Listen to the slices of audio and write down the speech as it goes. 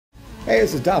Hey,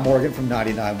 this is Don Morgan from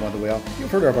 99.1 The Whale.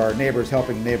 You've heard of our Neighbors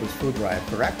Helping Neighbors food drive,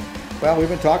 correct? Well, we've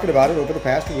been talking about it over the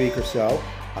past week or so.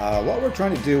 What we're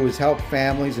trying to do is help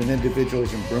families and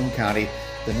individuals in Broome County.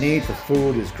 The need for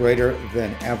food is greater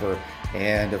than ever.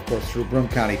 And of course, through Broome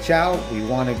County CHOW, we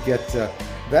want to get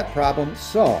that problem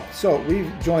solved. So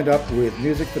we've joined up with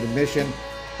Music for the Mission,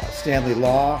 Stanley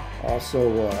Law, also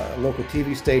local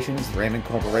TV stations, the Raymond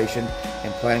Corporation,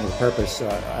 and Planning with Purpose.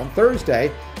 On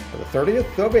Thursday, the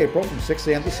 30th of April from 6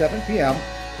 a.m. to 7 p.m.,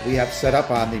 we have set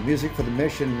up on the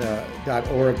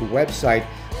musicforthemission.org website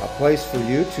a place for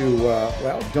you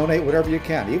to, donate whatever you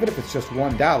can. Even if it's just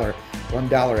 $1,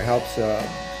 $1 helps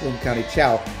Broome County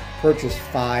CHOW purchase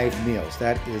 5 meals.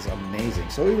 That is amazing.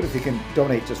 So even if you can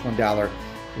donate just $1,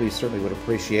 we certainly would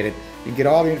appreciate it. You can get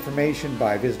all the information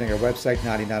by visiting our website,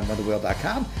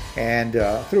 99thewhale.com, and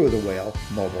through the Whale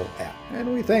mobile app.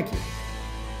 And we thank you